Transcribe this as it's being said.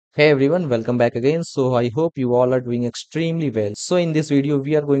Hey everyone, welcome back again. So I hope you all are doing extremely well. So in this video,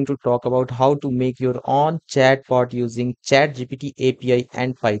 we are going to talk about how to make your own chatbot using ChatGPT API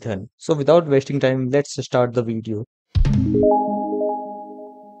and Python. So without wasting time, let's start the video.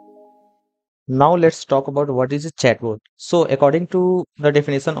 Now let's talk about what is a chatbot. So according to the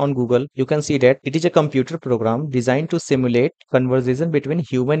definition on Google, you can see that it is a computer program designed to simulate conversation between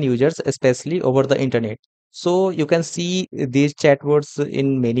human users, especially over the internet. So you can see these chatbots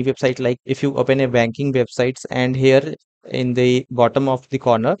in many websites, like if you open a banking websites and here in the bottom of the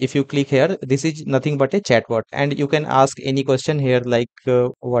corner, if you click here, this is nothing but a chatbot and you can ask any question here like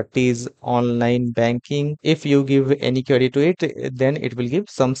what is online banking. If you give any query to it, then it will give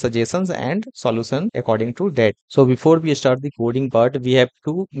some suggestions and solution according to that. So before we start the coding part, we have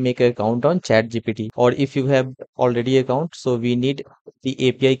to make an account on ChatGPT, or if you have already account, so we need the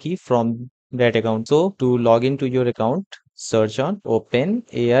API key from that account. So to log into your account, search on Open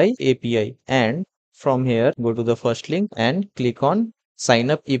AI API, and from here go to the first link and click on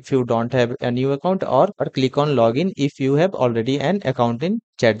sign up if you don't have a new account, or click on login if you have already an account in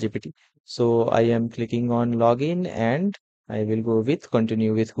ChatGPT. So I am clicking on login and I will go with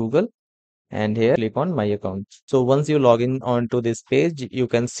continue with Google, and here click on my account. So once you log in onto this page, you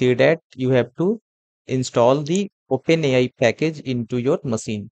can see that you have to install the OpenAI package into your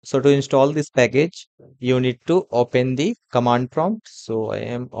machine. So to install this package, you need to open the command prompt. So I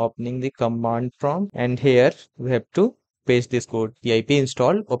am opening the command prompt, and here we have to paste this code pip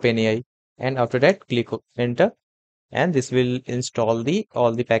install OpenAI, and after that click enter, and this will install the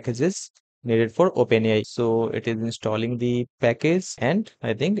all the packages needed for OpenAI. So it is installing the package and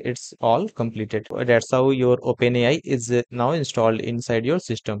I think it's all completed. That's how your OpenAI is now installed inside your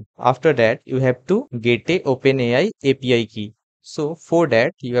system. After that, you have to get a OpenAI API key. So for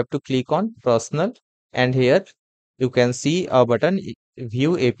that, you have to click on personal, and here you can see a button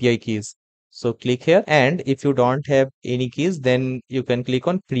view API keys. So click here, and if you don't have any keys, then you can click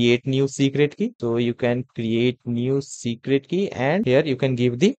on create new secret key. So you can create new secret key, and here you can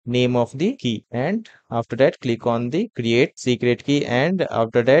give the name of the key, and after that click on the create secret key, and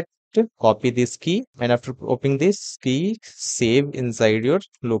after that copy this key, and after copying this key, save inside your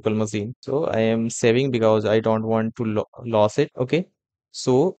local machine. So I am saving because I don't want to lose it. Okay.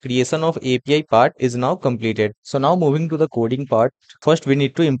 So creation of API part is now completed. So now moving to the coding part. First, we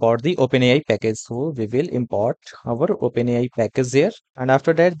need to import the OpenAI package. So we will import our OpenAI package here. And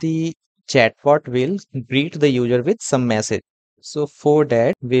after that, the chatbot will greet the user with some message. So for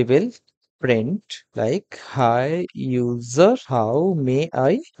that, we will print like, hi user, how may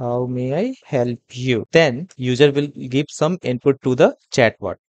I help you? Then user will give some input to the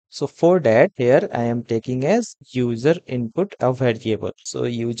chatbot. So for that, here I am taking as user input a variable. So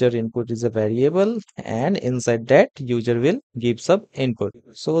user input is a variable, and inside that user will give some input.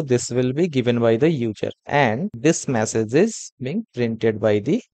 So this will be given by the user, and this message is being printed by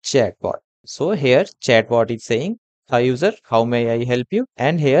the chatbot. So here chatbot is saying, hi user, how may I help you?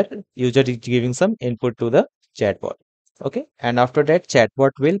 And here user is giving some input to the chatbot. Okay, and after that,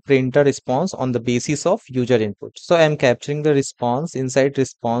 chatbot will print a response on the basis of user input. So I am capturing the response inside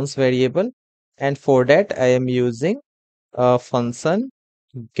response variable, and for that I am using a function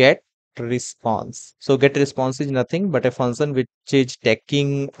get response. So get response is nothing but a function which is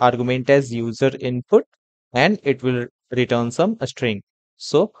taking argument as user input, and it will return some string.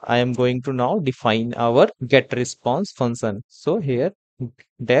 So I am going to now define our get response function. So here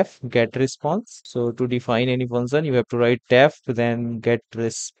def get response. So to define any function, you have to write def then get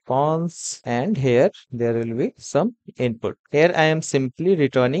response, and here there will be some input. Here I am simply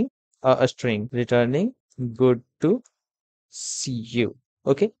returning a string, returning good to see you.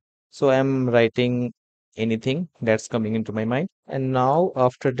 Okay, so I'm writing anything that's coming into my mind, and now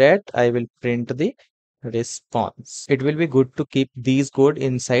after that I will print the response. It will be good to keep these code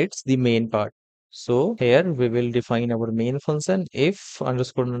inside the main part. So here we will define our main function if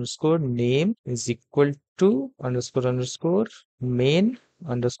underscore underscore name is equal to underscore underscore main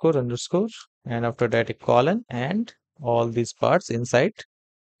underscore underscore, and after that a colon, and all these parts inside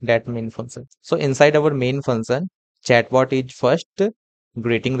that main function. So inside our main function, chatbot is first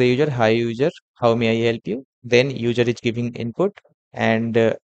greeting the user, hi user, how may I help you? Then user is giving input,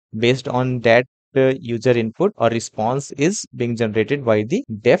 and based on that user input or response is being generated by the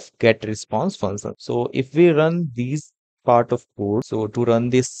def get response function. So if we run these part of code, so to run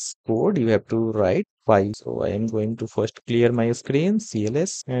this code, you have to write Python. So I am going to first clear my screen,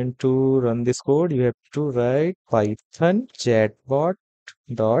 CLS, and to run this code, you have to write Python chatbot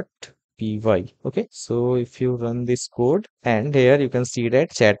dot py. Okay, so if you run this code, and here you can see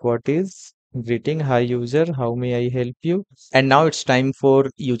that chatbot is Greeting, hi user, how may I help you? And now it's time for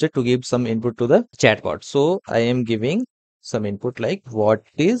user to give some input to the chatbot. So I am giving some input like what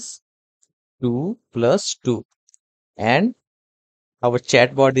is 2 plus 2? And our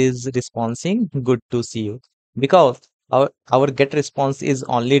chatbot is responding good to see you because our get response is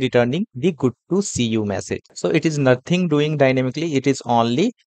only returning the good to see you message. So it is nothing doing dynamically, it is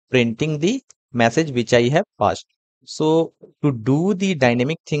only printing the message which I have passed. So to do the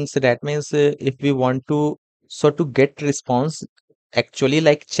dynamic things, that means if we want to, so to get response actually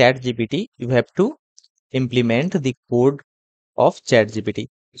like chat gpt, you have to implement the code of ChatGPT.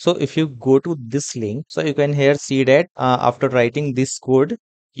 So if you go to this link, so you can here see that after writing this code,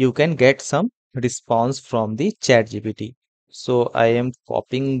 you can get some response from the ChatGPT. So I am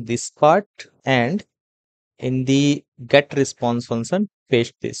copying this part and in the get response function,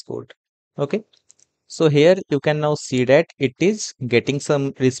 paste this code. Okay. So here you can now see that it is getting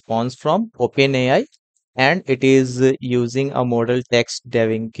some response from OpenAI and it is using a model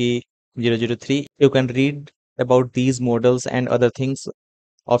text-davinci 003. You can read about these models and other things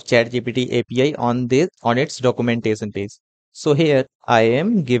of ChatGPT API on this on its documentation page. So here I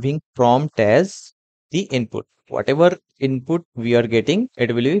am giving prompt as the input. Whatever input we are getting,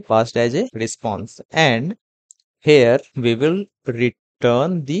 it will be passed as a response. And here we will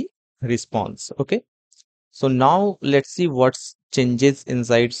return the response. Okay. So now let's see what changes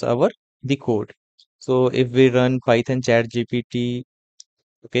inside our the code. So if we run Python chat GPT,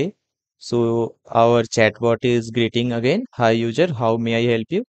 okay. So our chatbot is greeting again. Hi user, how may I help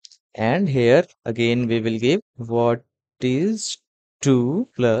you? And here again we will give what is 2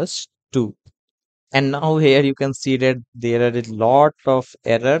 plus 2. And now here you can see that there are a lot of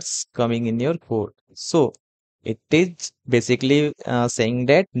errors coming in your code. So it is basically saying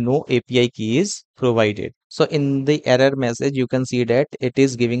that no API key is provided. So in the error message, you can see that it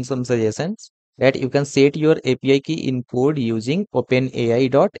is giving some suggestions that you can set your API key in code using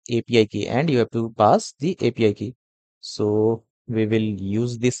OpenAI.API key and you have to pass the API key. So we will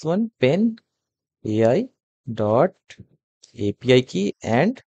use this one, pen AI dot API key,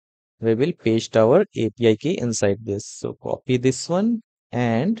 and we will paste our API key inside this. So copy this one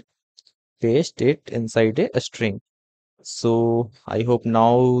and paste it inside a string. So I hope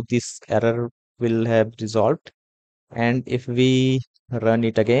now this error will have resolved. And if we run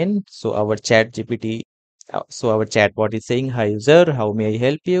it again, so our chat GPT, so our chatbot is saying, hi user, how may I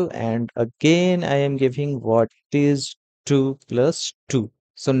help you? And again, I am giving what is 2 plus 2.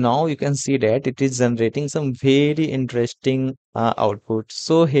 So now you can see that it is generating some very interesting output.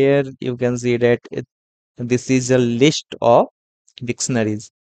 So here you can see that this is a list of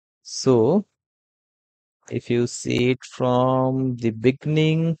dictionaries. So if you see it from the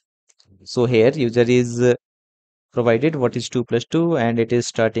beginning, so here user is provided what is 2 plus 2 and it is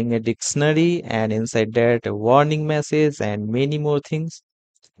starting a dictionary and inside that a warning message and many more things.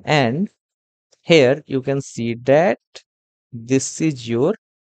 And here you can see that this is your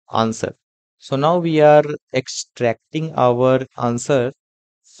answer. So now we are extracting our answer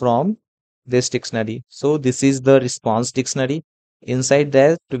from this dictionary. So this is the response dictionary. Inside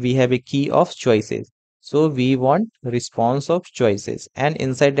that we have a key of choices. So we want response of choices. And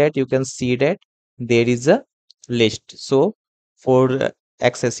inside that you can see that there is a list. So for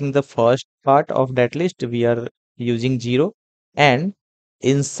accessing the first part of that list, we are using 0. And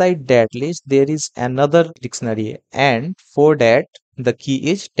inside that list, there is another dictionary. And for that, the key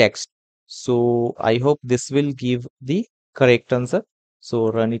is text. So I hope this will give the correct answer. So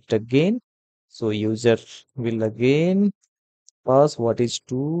run it again. So user will again pass what is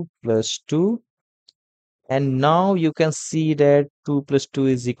 2 plus 2. And now you can see that 2 plus 2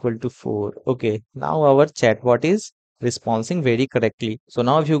 is equal to 4. Okay, now our chatbot is responding very correctly. So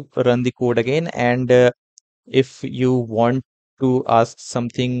now if you run the code again and if you want to ask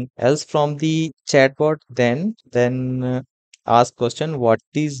something else from the chatbot, then ask question what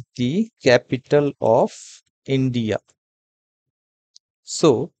is the capital of India.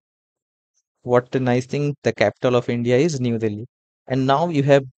 So what the nice thing, the capital of India is New Delhi. And now you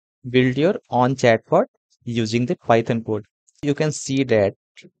have built your own chatbot using the Python code. You can see that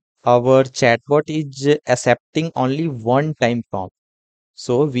our chatbot is accepting only one time prompt.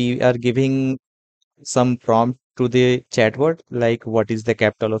 So we are giving some prompt to the chatbot like what is the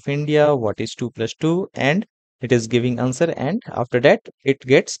capital of India, what is 2 plus 2, and it is giving answer and after that it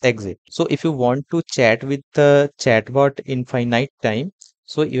gets exit. So if you want to chat with the chatbot infinite time,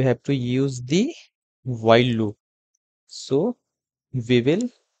 so you have to use the while loop. So we will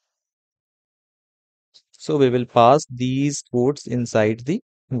we will pass these codes inside the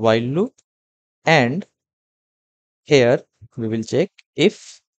while loop and here we will check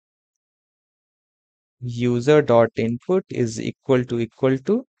if user dot input is equal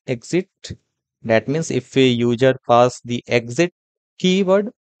to exit. That means if a user pass the exit keyword,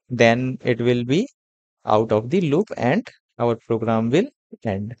 then it will be out of the loop and our program will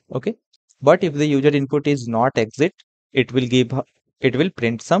end. Okay. But if the user input is not exit, it will give it will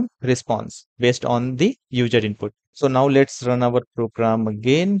print some response based on the user input. So now let's run our program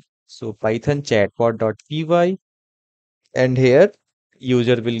again. So Python chatbot.py, and here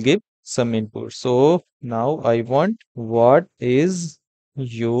user will give some input. So now I want what is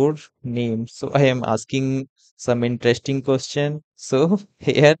your name. So I am asking some interesting question. So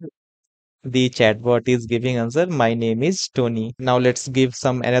here the chatbot is giving answer. My name is Tony. Now let's give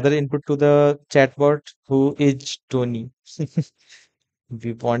some another input to the chatbot. Who is Tony?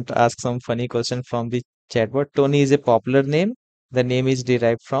 We want to ask some funny question from the chatbot. Tony is a popular name. The name is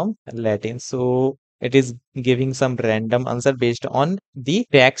derived from Latin. So it is giving some random answer based on the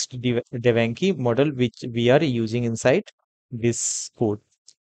text-davinci model which we are using inside this code.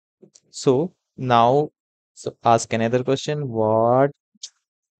 So now ask another question. What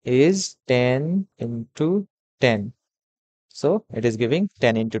is 10 into 10? So it is giving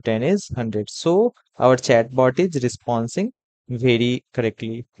 10 into 10 is 100. So our chatbot is responding very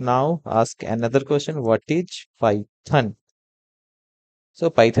correctly. Now ask another question. What is Python? So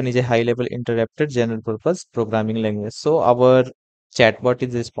Python is a high-level interpreted general purpose programming language. So our chatbot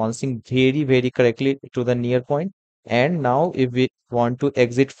is responding very correctly to the near point. And now if we want to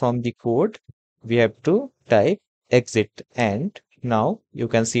exit from the code, we have to type exit. And now you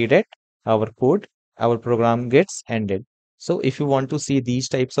can see that our program gets ended. So if you want to see these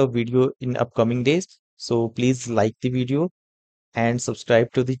types of video in upcoming days, so please like the video and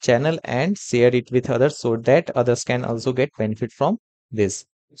subscribe to the channel and share it with others so that others can also get benefit from this.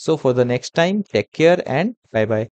 So for the next time, take care and bye bye.